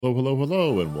Hello, hello,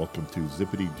 hello, and welcome to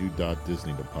Zippity Doo Dah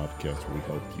Disney, the podcast where we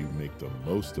help you make the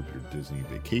most of your Disney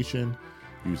vacation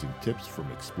using tips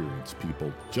from experienced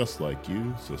people just like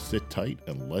you. So sit tight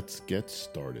and let's get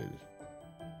started.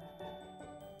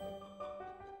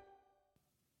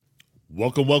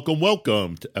 Welcome, welcome,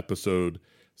 welcome to episode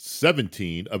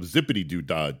 17 of Zippity Doo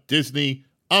Dah Disney.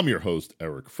 I'm your host,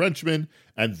 Eric Frenchman,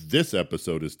 and this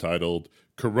episode is titled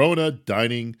Corona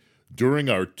Dining During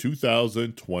Our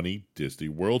 2020 Disney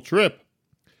World Trip.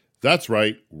 That's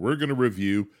right, we're going to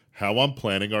review how I'm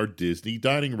planning our Disney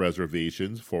dining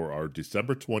reservations for our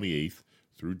December 28th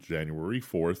through January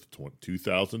 4th,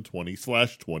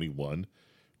 2020/21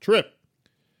 trip.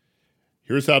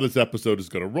 Here's how this episode is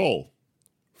going to roll.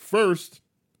 First,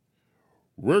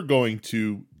 we're going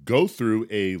to go through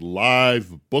a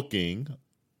live booking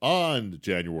on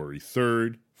January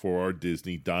 3rd for our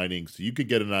Disney dining so you can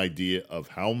get an idea of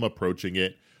how I'm approaching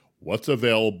it, what's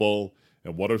available,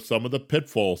 and what are some of the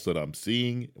pitfalls that I'm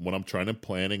seeing when I'm trying to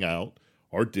planning out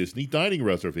our Disney dining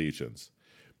reservations.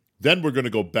 Then we're going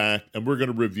to go back and we're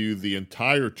going to review the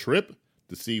entire trip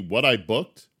to see what I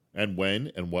booked and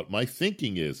when and what my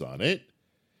thinking is on it.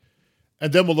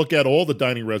 And then we'll look at all the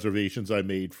dining reservations I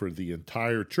made for the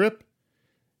entire trip.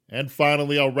 And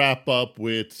finally, I'll wrap up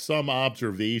with some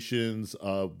observations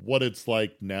of what it's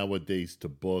like nowadays to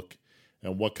book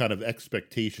and what kind of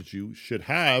expectations you should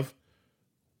have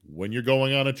when you're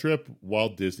going on a trip while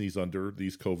Disney's under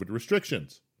these COVID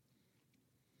restrictions.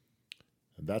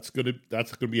 And that's gonna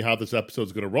be how this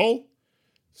episode's gonna roll.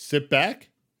 Sit back.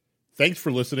 Thanks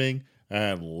for listening,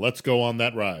 and let's go on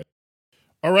that ride.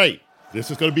 All right,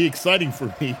 this is gonna be exciting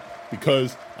for me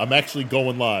because I'm actually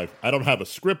going live. I don't have a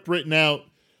script written out.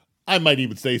 I might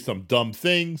even say some dumb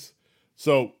things.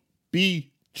 So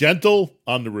be gentle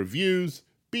on the reviews.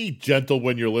 Be gentle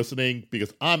when you're listening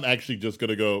because I'm actually just going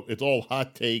to go. It's all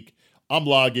hot take. I'm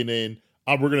logging in.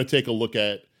 We're going to take a look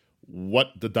at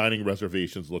what the dining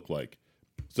reservations look like.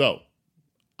 So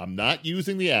I'm not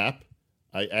using the app.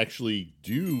 I actually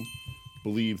do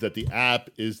believe that the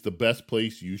app is the best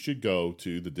place you should go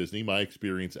to, the Disney My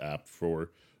Experience app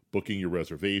for booking your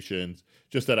reservations.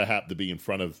 Just that I happen to be in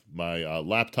front of my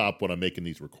laptop when I'm making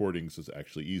these recordings is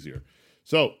actually easier.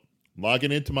 So,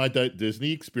 logging into my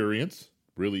Disney experience,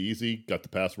 really easy. Got the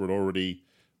password already.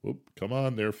 Come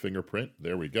on there, fingerprint.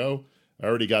 There we go. I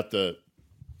already got the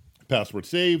password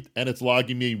saved, and it's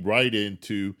logging me right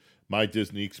into my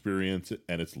Disney experience,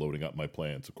 and it's loading up my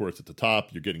plans. Of course, at the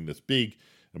top, you're getting this big,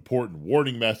 important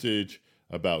warning message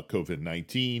about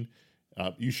COVID-19.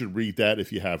 You should read that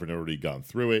if you haven't already gone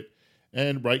through it.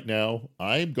 And right now,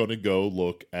 I'm going to go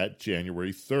look at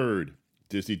January 3rd.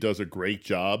 Disney does a great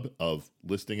job of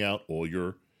listing out all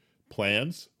your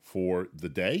plans for the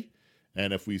day.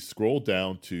 And if we scroll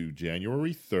down to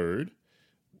January 3rd,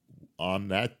 on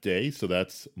that day, so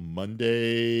that's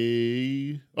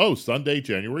Sunday,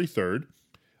 January 3rd,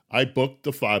 I booked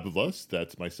the five of us.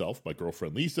 That's myself, my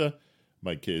girlfriend Lisa,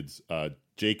 my kids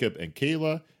Jacob and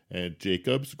Kayla, and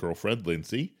Jacob's girlfriend,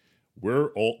 Lindsay.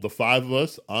 The five of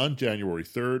us on January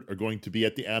 3rd are going to be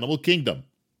at the Animal Kingdom.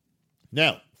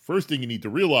 Now, first thing you need to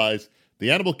realize, the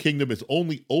Animal Kingdom is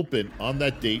only open on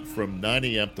that date from 9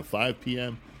 a.m. to 5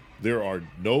 p.m. There are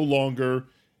no longer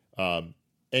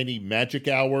any magic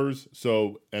hours.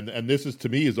 So, and this is, to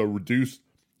me, is a reduced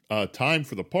time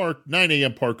for the park. 9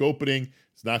 a.m. park opening.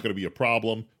 It's not going to be a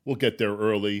problem. We'll get there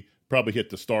early, probably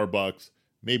hit the Starbucks,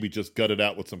 maybe just gut it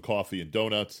out with some coffee and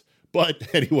donuts.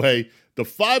 But anyway, the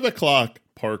 5 o'clock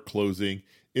park closing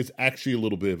is actually a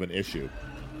little bit of an issue.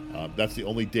 That's the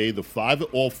only day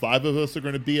all five of us are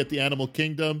going to be at the Animal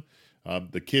Kingdom.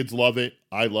 The kids love it.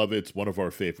 I love it. It's one of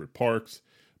our favorite parks.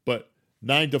 But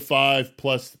 9 to 5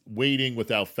 plus waiting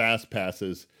without fast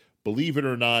passes, believe it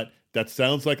or not, that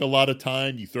sounds like a lot of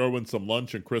time. You throw in some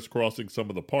lunch and crisscrossing some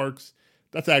of the parks.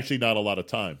 That's actually not a lot of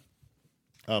time.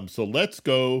 So let's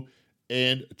go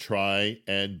and try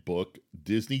and book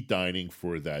Disney dining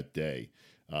for that day.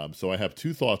 So I have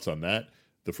two thoughts on that.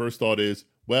 The first thought is,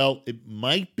 well, it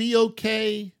might be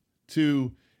okay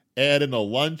to add in a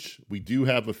lunch. We do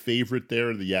have a favorite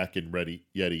there, the Yak and Ready.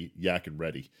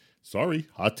 Sorry,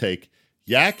 hot take.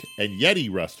 Yak and Yeti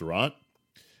restaurant.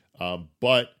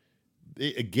 But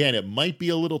again, it might be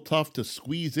a little tough to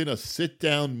squeeze in a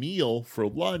sit-down meal for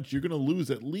lunch. You're going to lose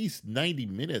at least 90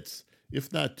 minutes,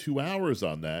 if not 2 hours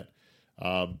on that.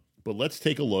 But let's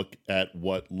take a look at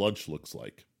what lunch looks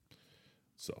like.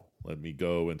 So let me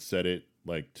go and set it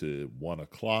like to 1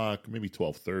 o'clock, maybe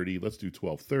 12:30. Let's do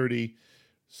 12:30.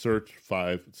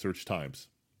 Search times.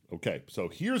 Okay, so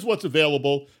here's what's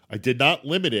available. I did not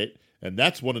limit it, and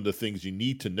that's one of the things you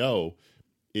need to know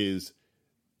is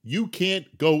you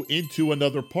can't go into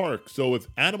another park. So if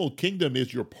Animal Kingdom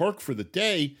is your park for the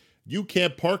day, you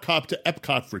can't park hop to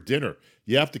Epcot for dinner.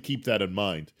 You have to keep that in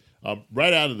mind.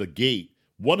 Right out of the gate,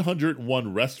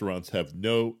 101 restaurants have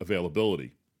no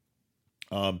availability,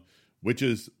 which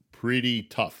is pretty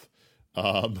tough.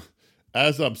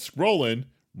 As I'm scrolling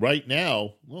right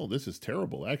now, well, this is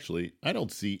terrible, actually. I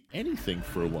don't see anything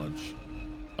for lunch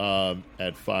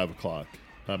at 5 o'clock.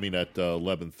 I mean, at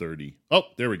 11:30. Oh,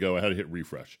 there we go. I had to hit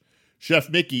refresh. Chef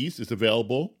Mickey's is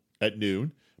available at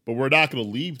noon, but we're not going to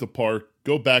leave the park,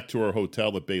 go back to our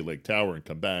hotel at Bay Lake Tower and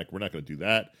come back. We're not going to do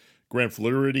that. Grand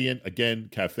Floridian, again,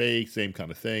 cafe, same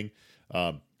kind of thing.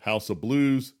 House of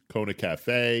Blues, Kona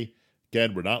Cafe.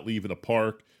 Again, we're not leaving the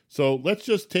park. So let's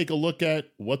just take a look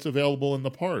at what's available in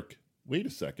the park. Wait a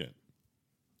second.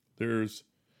 There's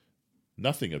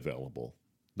nothing available.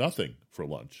 Nothing for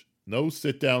lunch. No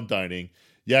sit-down dining.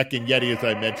 Yak and Yeti, as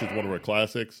I mentioned, is one of our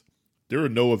classics. There are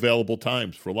no available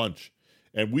times for lunch.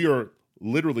 And we are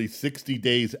literally 60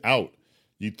 days out.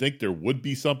 You'd think there would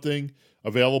be something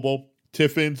available.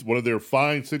 Tiffin's, one of their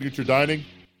fine signature dining,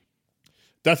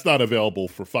 that's not available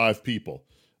for 5 people.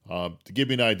 To give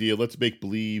you an idea, let's make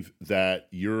believe that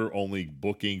you're only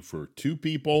booking for 2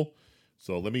 people.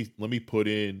 So let me put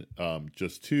in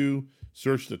just 2,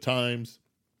 search the times.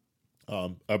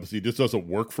 Obviously, this doesn't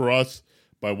work for us,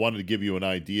 but I wanted to give you an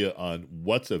idea on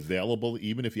what's available,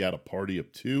 even if you had a party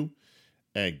of 2.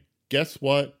 And guess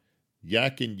what?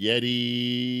 Yak and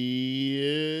Yeti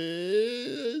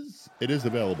is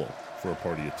available for a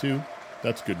party of 2.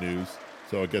 That's good news.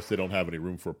 So I guess they don't have any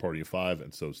room for a party of 5,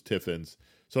 and so's Tiffin's.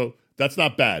 So that's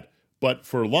not bad. But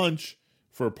for lunch,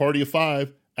 for a party of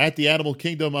 5 at the Animal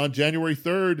Kingdom on January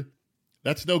 3rd,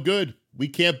 that's no good. We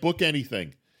can't book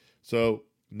anything. So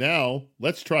now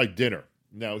let's try dinner.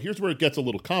 Now here's where it gets a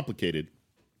little complicated.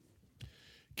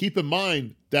 Keep in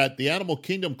mind that the Animal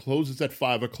Kingdom closes at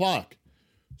 5 o'clock.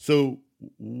 So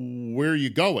where are you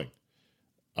going?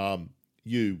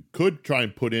 You could try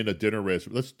and put in a dinner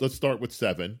reservation. Let's start with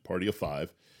 7, party of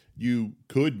 5. You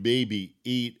could maybe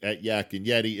eat at Yak and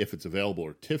Yeti if it's available,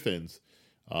 or Tiffin's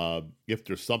if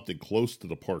there's something close to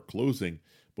the park closing.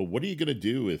 But what are you going to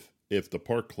do if the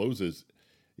park closes?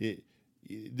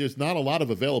 There's not a lot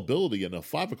of availability, and a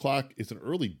 5 o'clock is an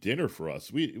early dinner for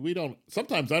us. We don't.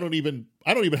 Sometimes I don't even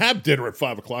have dinner at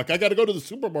 5 o'clock. I got to go to the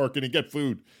supermarket and get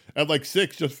food at like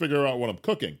 6, just figure out what I'm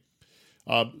cooking.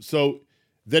 So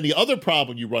then the other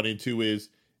problem you run into is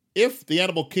if the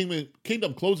Animal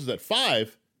Kingdom closes at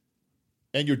 5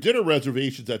 and your dinner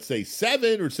reservation's at, say,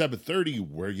 7 or 7:30,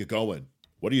 where are you going?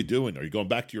 What are you doing? Are you going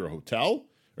back to your hotel?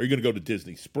 Are you going to go to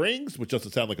Disney Springs, which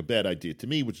doesn't sound like a bad idea to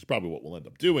me, which is probably what we'll end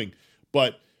up doing.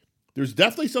 But there's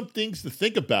definitely some things to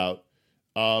think about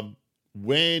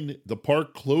when the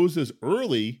park closes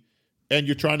early and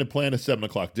you're trying to plan a 7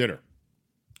 o'clock dinner.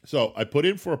 So I put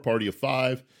in for a party of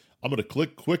 5. I'm going to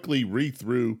quickly read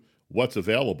through what's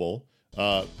available.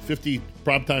 50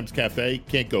 Primetimes Cafe,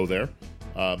 can't go there.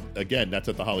 Again, that's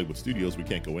at the Hollywood Studios. We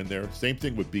can't go in there. Same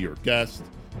thing with Be Your Guest,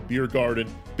 Beer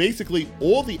Garden. Basically,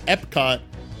 all the Epcot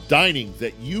dining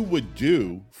that you would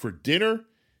do for dinner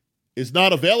is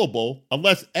not available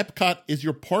unless Epcot is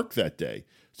your park that day.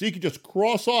 So you can just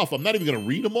cross off. I'm not even going to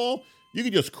read them all. You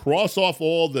can just cross off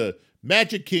all the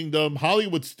Magic Kingdom,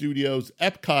 Hollywood Studios,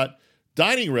 Epcot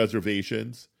dining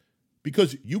reservations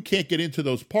because you can't get into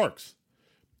those parks.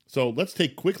 So let's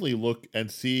take quickly a look and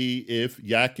see if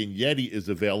Yak and Yeti is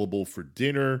available for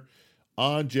dinner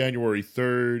on January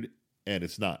 3rd, and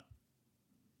it's not.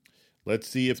 Let's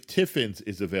see if Tiffin's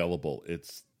is available.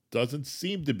 It doesn't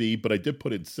seem to be, but I did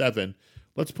put in 7.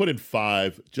 Let's put in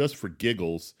 5 just for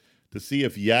giggles to see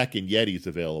if Yak and Yeti is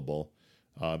available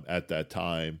at that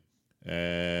time.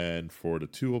 And for the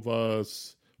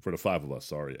 5 of us,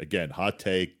 sorry. Again, hot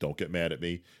take, don't get mad at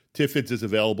me. Tiffin's is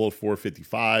available at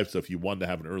 4:55, so if you wanted to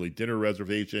have an early dinner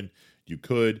reservation, you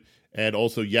could. And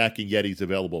also Yak and Yeti's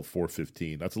available at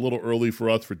 4:15. That's a little early for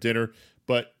us for dinner,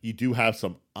 but you do have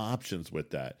some options with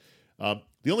that.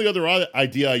 The only other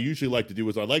idea I usually like to do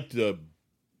is I like to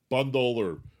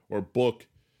bundle or book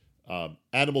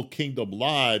Animal Kingdom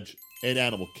Lodge and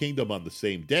Animal Kingdom on the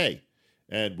same day.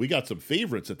 And we got some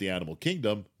favorites at the Animal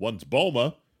Kingdom. One's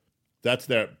Boma. That's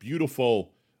that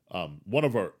beautiful one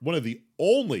of the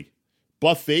only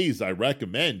buffets I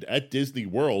recommend at Disney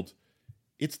World.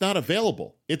 It's not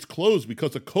available. It's closed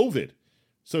because of COVID.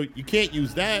 So you can't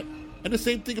use that. And the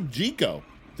same thing of Jiko.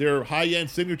 Their high-end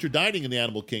signature dining in the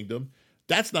Animal Kingdom.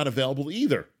 That's not available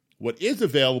either. What is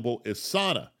available is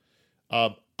Sana.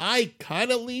 I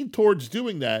kind of lean towards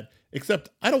doing that, except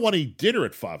I don't want to eat dinner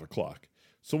at 5 o'clock.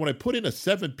 So when I put in a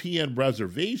 7 p.m.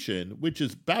 reservation, which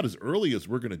is about as early as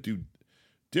we're going to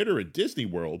dinner at Disney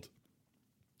World,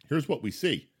 here's what we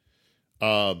see.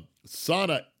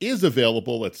 Sauna is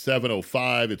available at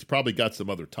 7:05. It's probably got some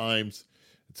other times.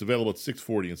 It's available at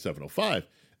 6:40 and 7:05.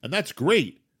 And that's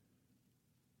great.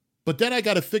 But then I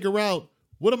got to figure out,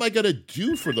 what am I going to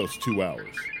do for those 2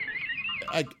 hours?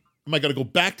 Am I going to go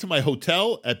back to my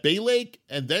hotel at Bay Lake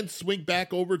and then swing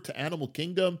back over to Animal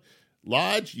Kingdom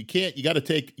Lodge? You can't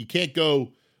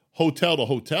go hotel to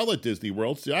hotel at Disney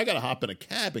World. So I got to hop in a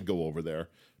cab and go over there.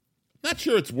 Not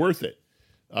sure it's worth it.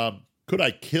 Could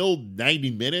I kill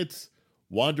 90 minutes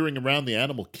wandering around the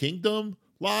Animal Kingdom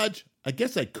Lodge? I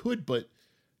guess I could, but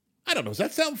I don't know. Does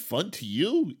that sound fun to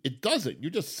you? It doesn't.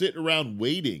 You're just sitting around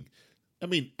waiting. I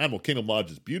mean, Animal Kingdom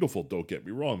Lodge is beautiful, don't get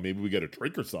me wrong. Maybe we get a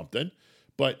drink or something.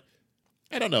 But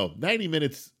I don't know. 90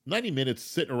 minutes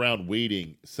sitting around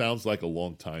waiting sounds like a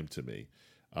long time to me.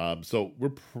 So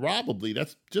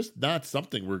that's just not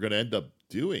something we're going to end up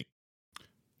doing.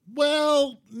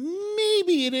 Well,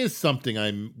 maybe it is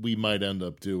something we might end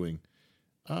up doing.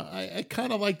 I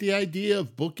kind of like the idea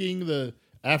of booking the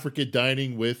African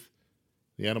dining with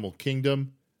the Animal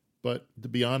Kingdom, but to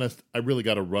be honest, I really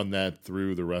got to run that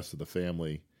through the rest of the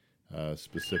family,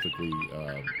 specifically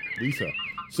Lisa.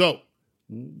 So,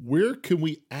 where can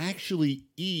we actually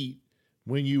eat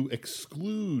when you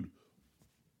exclude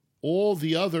all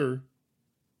the other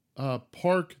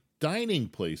park dining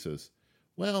places?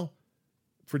 Well,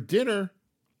 for dinner,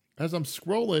 as I'm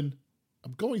scrolling,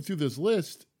 I'm going through this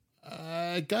list.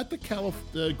 I got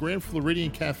the Grand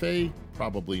Floridian Cafe.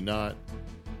 Probably not.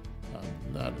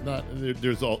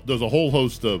 There's a whole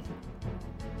host of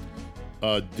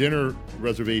dinner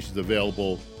reservations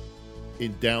available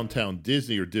in downtown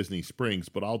Disney or Disney Springs,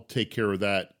 but I'll take care of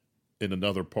that in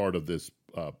another part of this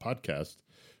podcast.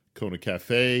 Kona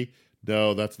Cafe.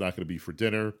 No, that's not going to be for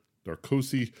dinner.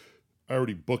 Narcosi. I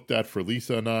already booked that for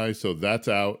Lisa and I, so that's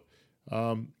out.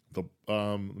 Let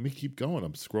me keep going.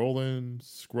 I'm scrolling.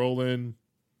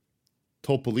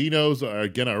 Topolino's,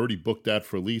 again, I already booked that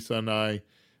for Lisa and I.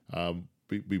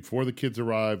 Before the kids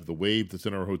arrive, the Wave that's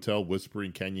in our hotel,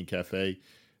 Whispering Canyon Cafe.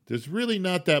 There's really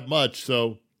not that much.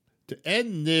 So to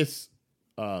end this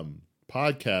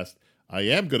podcast, I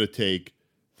am going to take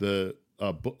the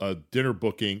dinner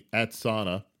booking at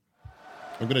Sauna.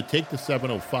 I'm going to take the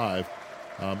 7:05.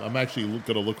 I'm actually going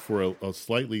to look for a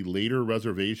slightly later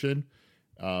reservation.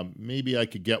 Maybe I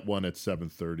could get one at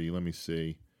 7:30. Let me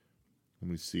see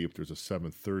if there's a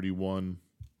 7:30 one.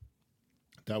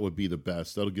 That would be the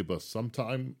best. That'll give us some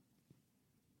time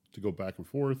to go back and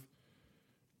forth.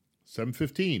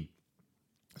 7:15.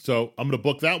 So I'm going to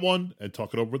book that one and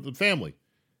talk it over with the family.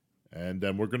 And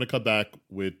then we're going to come back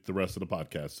with the rest of the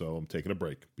podcast. So I'm taking a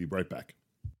break. Be right back.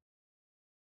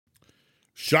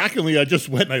 Shockingly, I just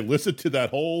went and I listened to that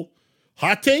whole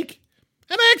hot take,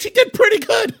 and I actually did pretty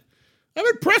good. I'm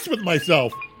impressed with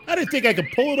myself. I didn't think I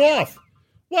could pull it off.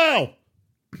 Wow.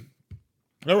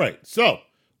 All right, so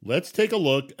let's take a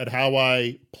look at how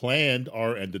I planned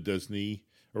our end of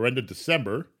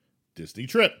December Disney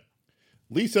trip.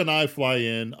 Lisa and I fly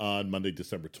in on Monday,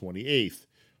 December 28th.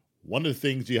 One of the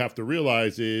things you have to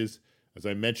realize is, as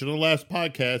I mentioned in the last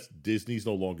podcast, Disney's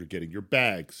no longer getting your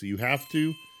bag. So you have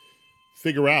to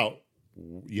figure out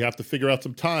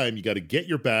some time. You got to get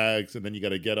your bags, and then you got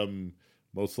to get them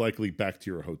most likely back to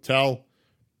your hotel.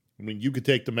 I mean, you could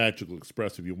take the Magical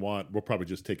Express if you want. We'll probably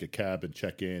just take a cab and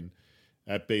check in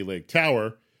at Bay Lake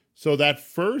Tower. So that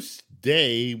first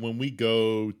day when we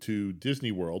go to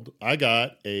Disney World, I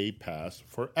got a pass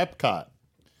for Epcot.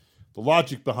 The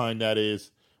logic behind that is,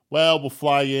 well, we'll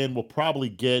fly in. We'll probably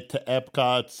get to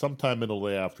Epcot sometime in the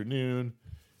late afternoon.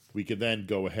 We can then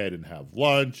go ahead and have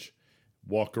lunch,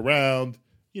 walk around.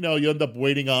 You end up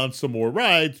waiting on some more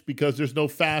rides because there's no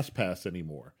Fast Pass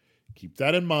anymore. Keep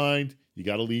that in mind. You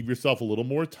got to leave yourself a little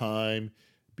more time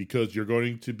because you're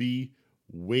going to be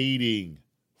waiting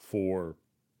for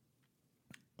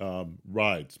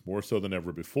rides more so than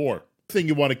ever before. The thing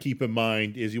you want to keep in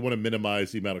mind is you want to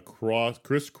minimize the amount of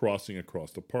crisscrossing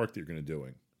across the park that you're going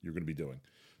to be doing.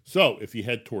 So if you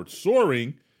head towards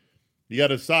Soaring, you got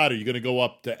to decide, are you going to go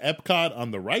up to Epcot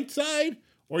on the right side,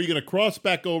 or are you going to cross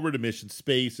back over to Mission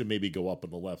Space and maybe go up on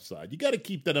the left side? You got to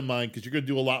keep that in mind because you're going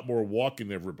to do a lot more walking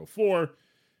than ever before.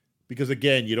 Because,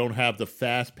 again, you don't have the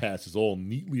Fast Passes all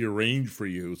neatly arranged for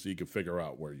you so you can figure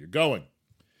out where you're going.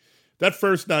 That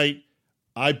first night,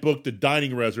 I booked a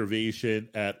dining reservation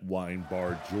at Wine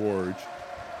Bar George,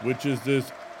 which is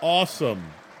this awesome,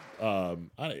 calling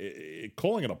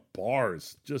it a bar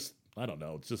is just, I don't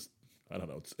know.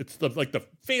 It's like the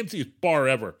fanciest bar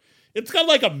ever. It's got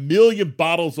like 1 million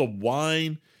bottles of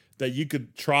wine that you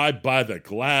could try by the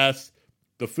glass.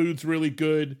 The food's really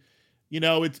good.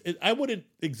 I wouldn't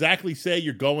exactly say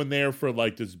you're going there for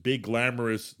like this big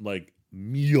glamorous like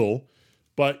meal,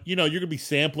 but you're going to be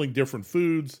sampling different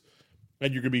foods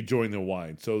and you're going to be enjoying the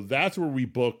wine. So that's where we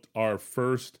booked our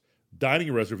first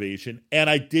dining reservation. And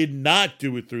I did not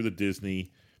do it through the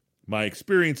Disney My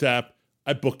Experience app.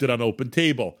 I booked it on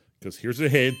OpenTable because here's a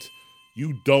hint.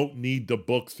 You don't need to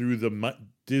book through the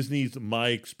Disney's My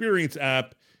Experience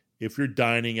app if you're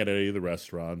dining at any of the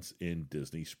restaurants in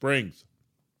Disney Springs.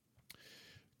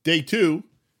 Day 2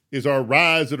 is our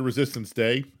Rise of the Resistance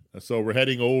Day. So we're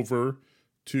heading over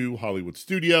to Hollywood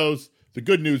Studios. The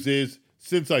good news is,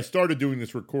 since I started doing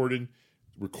this recording,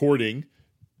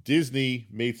 Disney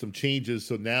made some changes.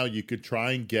 So now you could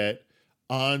try and get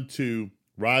onto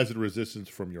Rise of the Resistance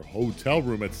from your hotel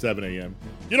room at 7 a.m.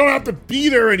 You don't have to be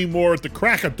there anymore at the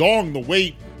crack of dawn to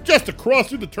wait just to cross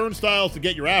through the turnstiles to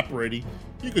get your app ready.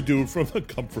 You could do it from the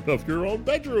comfort of your own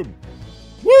bedroom.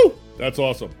 Woo! That's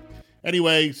awesome.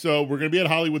 Anyway, so we're going to be at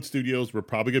Hollywood Studios. We're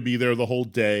probably going to be there the whole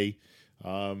day.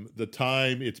 The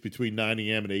time, it's between 9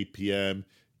 a.m. and 8 p.m.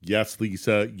 Yes,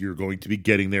 Lisa, you're going to be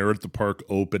getting there at the park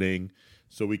opening,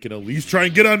 so we can at least try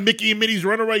and get on Mickey and Minnie's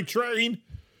Runaway Train.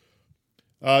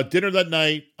 Dinner that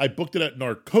night, I booked it at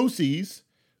Narcoossee's,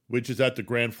 which is at the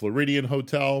Grand Floridian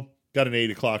Hotel. Got an 8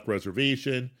 o'clock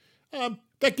reservation.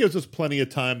 That gives us plenty of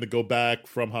time to go back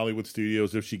from Hollywood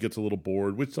Studios if she gets a little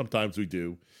bored, which sometimes we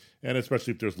do. And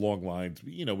especially if there's long lines,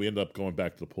 we end up going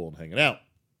back to the pool and hanging out.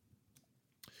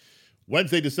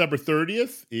 Wednesday, December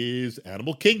 30th is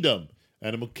Animal Kingdom.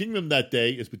 Animal Kingdom that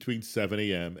day is between 7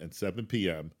 a.m. and 7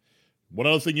 p.m. One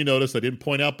other thing you notice I didn't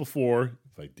point out before,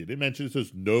 if I didn't mention it,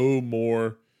 there's no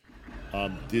more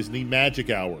Disney Magic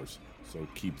Hours. So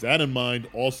keep that in mind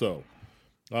also.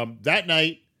 That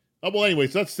night, so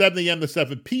that's 7 a.m. to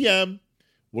 7 p.m.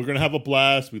 We're going to have a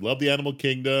blast. We love the Animal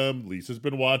Kingdom. Lisa's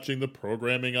been watching the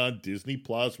programming on Disney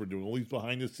Plus. We're doing all these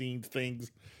behind-the-scenes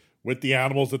things with the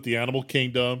animals at the Animal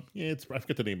Kingdom. I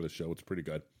forget the name of the show. It's pretty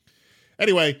good.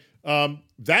 Anyway,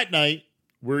 that night,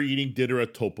 we're eating dinner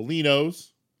at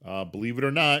Topolino's. Believe it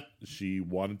or not, she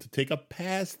wanted to take a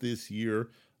pass this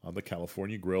year on the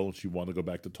California Grill, and she wanted to go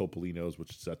back to Topolino's,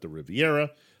 which is at the Riviera.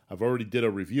 I've already did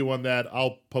a review on that.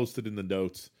 I'll post it in the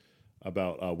notes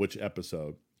about which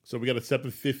episode. So we got a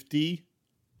 7:50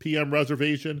 p.m.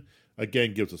 reservation.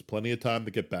 Again, gives us plenty of time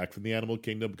to get back from the Animal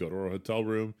Kingdom, go to our hotel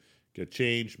room, get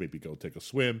changed, maybe go take a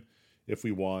swim if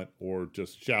we want, or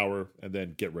just shower and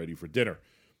then get ready for dinner.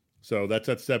 So that's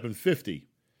at 7:50.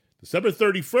 December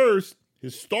 31st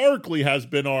historically has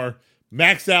been our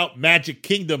Max Out Magic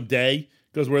Kingdom day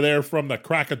because we're there from the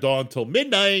crack of dawn till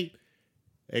midnight,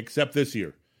 except this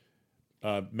year.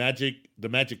 The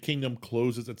Magic Kingdom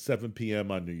closes at 7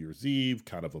 p.m. on New Year's Eve.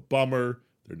 Kind of a bummer.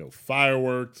 There are no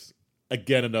fireworks.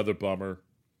 Again, another bummer.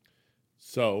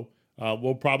 So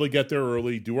we'll probably get there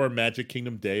early, do our Magic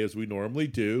Kingdom day as we normally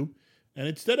do. And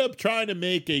instead of trying to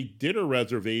make a dinner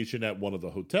reservation at one of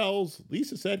the hotels,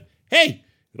 Lisa said, hey,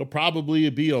 it'll probably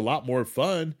be a lot more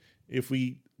fun if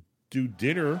we do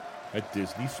dinner at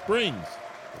Disney Springs.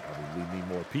 There'll probably be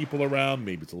more people around.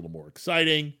 Maybe it's a little more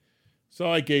exciting.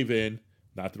 So I gave in.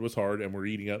 Not that it was hard, and we're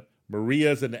eating at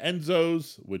Maria's and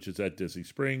Enzo's, which is at Disney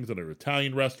Springs, another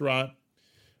Italian restaurant.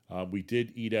 We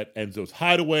did eat at Enzo's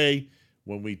Hideaway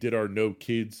when we did our No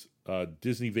Kids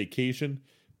Disney vacation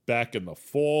back in the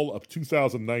fall of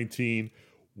 2019.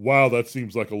 Wow, that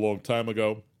seems like a long time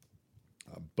ago.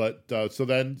 So that's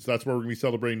where we're going to be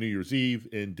celebrating New Year's Eve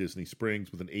in Disney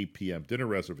Springs with an 8 p.m. dinner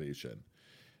reservation.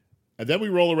 And then we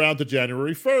roll around to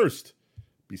January 1st.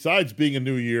 Besides being a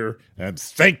new year, and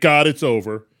thank God it's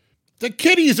over, the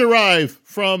kiddies arrive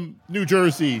from New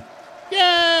Jersey.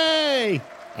 Yay!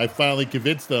 I finally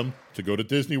convinced them to go to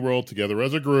Disney World together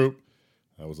as a group.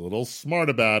 I was a little smart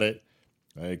about it.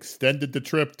 I extended the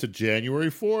trip to January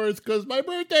 4th because my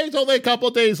birthday's only a couple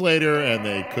days later, and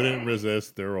they couldn't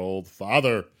resist their old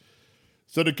father.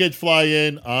 So the kids fly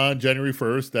in on January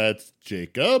 1st. That's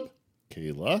Jacob,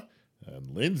 Kayla,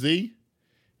 and Lindsay.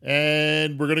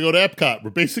 And we're going to go to Epcot. We're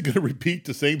basically going to repeat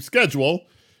the same schedule,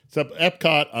 except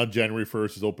Epcot on January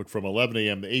 1st is open from 11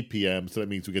 a.m. to 8 p.m., so that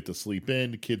means we get to sleep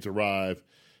in. The kids arrive.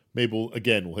 Maybe, we'll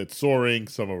hit Soaring,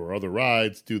 some of our other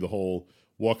rides, do the whole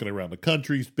walking around the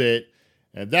countries bit.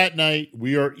 And that night,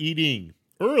 we are eating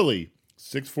early,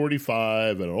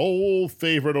 6:45, at an old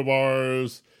favorite of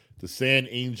ours, the San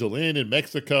Angel Inn in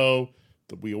Mexico.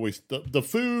 The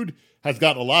food has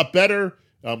gotten a lot better.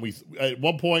 At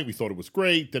one point, we thought it was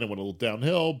great. Then it went a little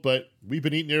downhill. But we've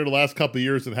been eating there the last couple of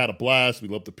years and had a blast. We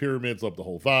love the pyramids, love the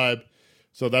whole vibe.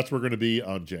 So that's where we're going to be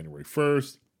on January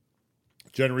 1st.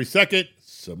 January 2nd,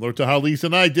 similar to how Lisa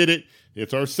and I did it,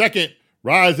 it's our second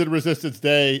Rise of the Resistance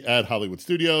Day at Hollywood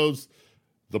Studios.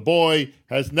 the boy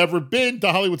has never been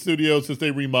to Hollywood Studios since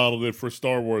they remodeled it for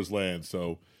Star Wars Land.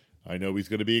 So I know he's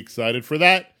going to be excited for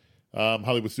that.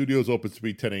 Hollywood Studios opens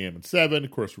between 10 a.m. and 7.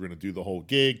 Of course, we're going to do the whole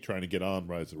gig, trying to get on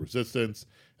Rise of the Resistance,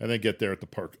 and then get there at the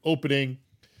park opening.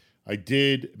 I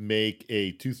did make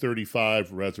a $235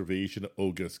 reservation at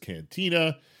Oga's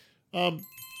Cantina. For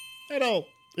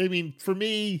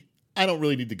me, I don't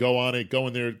really need to go on it.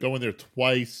 Going there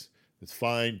twice is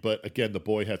fine. But again, the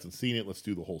boy hasn't seen it. Let's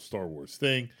do the whole Star Wars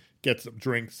thing. Get some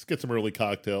drinks, get some early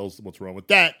cocktails. What's wrong with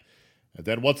that? And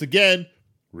then once again,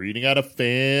 reading out a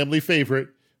family favorite,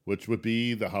 which would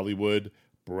be the Hollywood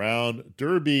Brown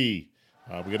Derby.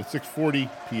 We got a 6:40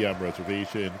 p.m.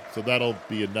 reservation, so that'll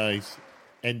be a nice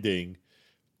ending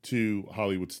to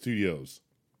Hollywood Studios.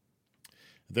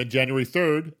 And then January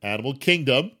 3rd, Animal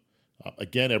Kingdom.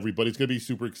 Again, everybody's going to be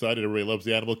super excited. Everybody loves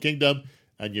the Animal Kingdom.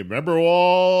 And you remember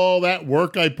all that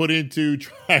work I put into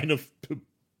trying to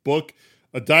book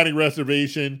a dining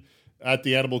reservation at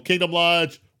the Animal Kingdom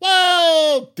Lodge?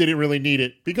 Well, didn't really need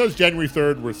it. Because January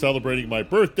 3rd, we're celebrating my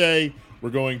birthday. We're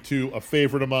going to a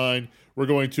favorite of mine. We're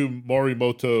going to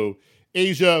Morimoto,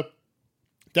 Asia.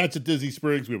 That's at Disney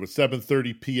Springs. We have a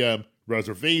 7:30 p.m.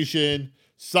 reservation.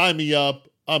 Sign me up.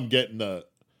 I'm getting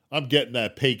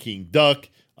that Peking duck.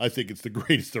 I think it's the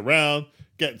greatest around.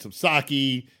 Getting some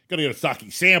sake. Gonna get a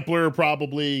sake sampler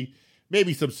probably.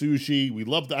 Maybe some sushi. We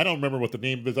love that. I don't remember what the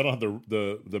name is. I don't have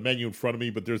the menu in front of me,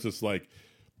 but there's this like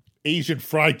Asian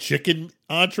fried chicken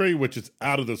entree, which is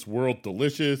out of this world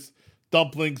delicious.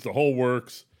 Dumplings, the whole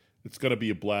works. It's gonna be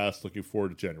a blast. Looking forward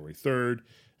to January 3rd.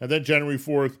 And then January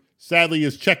 4th, sadly,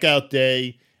 is checkout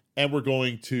day, and we're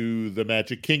going to the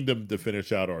Magic Kingdom to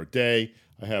finish out our day.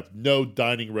 I have no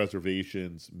dining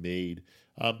reservations made.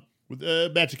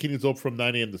 Magic Kingdom's open from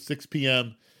 9 a.m. to 6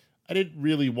 p.m. I didn't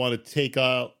really want to take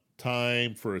out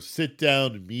time for a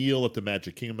sit-down meal at the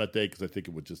Magic Kingdom that day because I think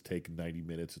it would just take 90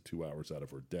 minutes to 2 hours out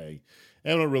of our day.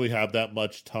 And I don't really have that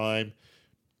much time.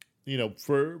 You know,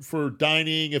 for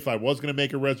dining, if I was going to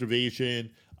make a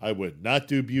reservation, I would not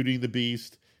do Beauty and the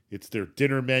Beast. It's their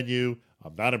dinner menu.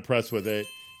 I'm not impressed with it.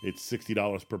 It's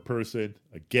 $60 per person.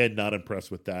 Again, not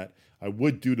impressed with that. I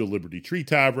would do the Liberty Tree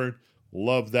Tavern.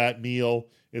 Love that meal.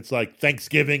 It's like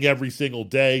Thanksgiving every single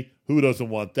day. Who doesn't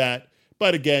want that?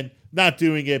 But again, not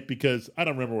doing it because I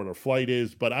don't remember what our flight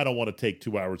is, but I don't want to take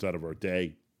 2 hours out of our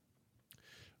day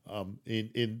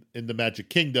in the Magic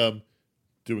Kingdom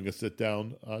doing a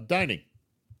sit-down dining.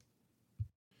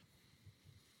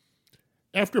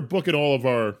 After booking all of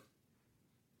our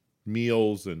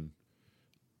meals and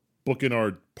booking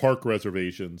our park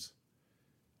reservations,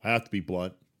 I have to be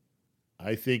blunt.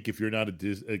 I think if you're not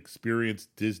an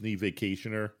experienced Disney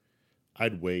vacationer,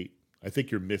 I'd wait. I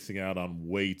think you're missing out on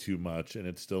way too much, and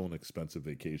it's still an expensive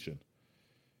vacation.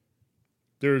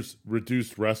 There's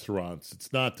reduced restaurants.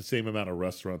 It's not the same amount of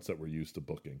restaurants that we're used to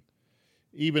booking.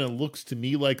 Even it looks to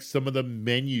me like some of the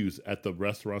menus at the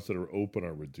restaurants that are open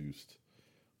are reduced.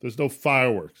 There's no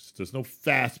fireworks. There's no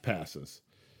fast passes.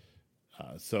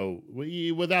 So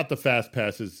without the fast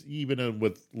passes, even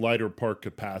with lighter park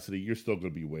capacity, you're still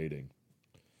going to be waiting.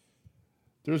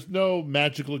 There's no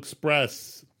Magical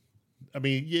Express. I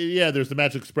mean, yeah, there's the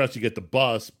Magical Express. You get the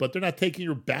bus, but they're not taking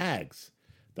your bags.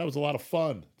 That was a lot of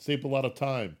fun. Saved a lot of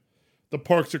time. The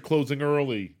parks are closing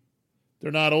early.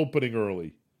 They're not opening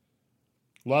early.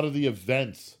 A lot of the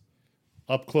events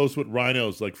up close with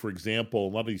rhinos, like, for example,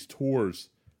 a lot of these tours,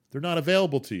 they're not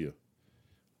available to you.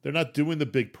 They're not doing the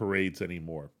big parades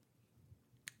anymore.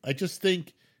 I just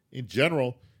think, in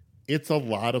general, it's a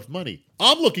lot of money.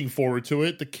 I'm looking forward to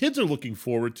it. The kids are looking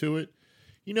forward to it.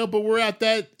 You know, but we're at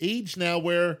that age now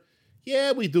where,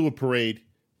 yeah, we do a parade.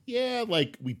 Yeah,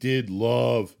 like we did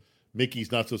love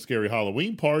Mickey's Not So Scary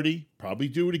Halloween Party. Probably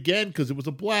do it again because it was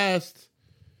a blast.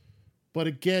 But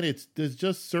again, there's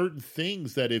just certain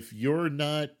things that if you're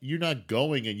not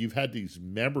going and you've had these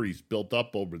memories built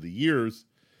up over the years,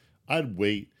 I'd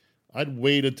wait. I'd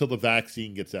wait until the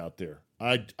vaccine gets out there.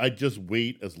 I'd just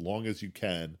wait as long as you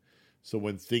can. So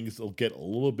when things will get a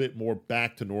little bit more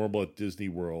back to normal at Disney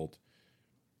World,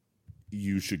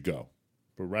 you should go.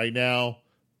 But right now,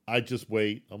 I just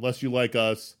wait. Unless you like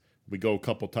us, we go a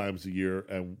couple times a year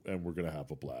and we're going to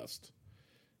have a blast.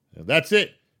 And that's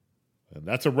it. And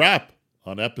that's a wrap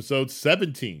on episode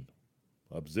 17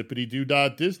 of Zippity Doo Dah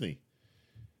Disney.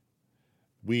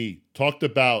 We talked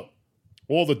about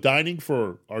all the dining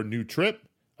for our new trip.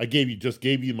 I just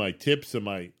gave you my tips and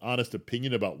my honest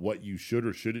opinion about what you should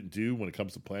or shouldn't do when it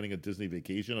comes to planning a Disney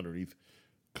vacation underneath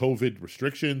COVID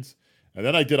restrictions. And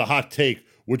then I did a hot take,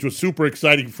 which was super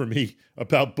exciting for me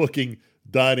about booking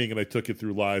dining, and I took it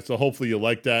through live. So hopefully you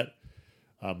like that.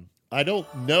 I don't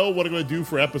know what I'm going to do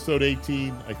for episode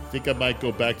 18. I think I might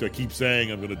go back to, I keep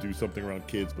saying I'm going to do something around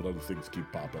kids, but other things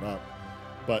keep popping up.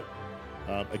 But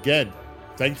again,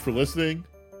 thanks for listening,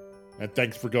 and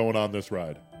thanks for going on this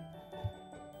ride.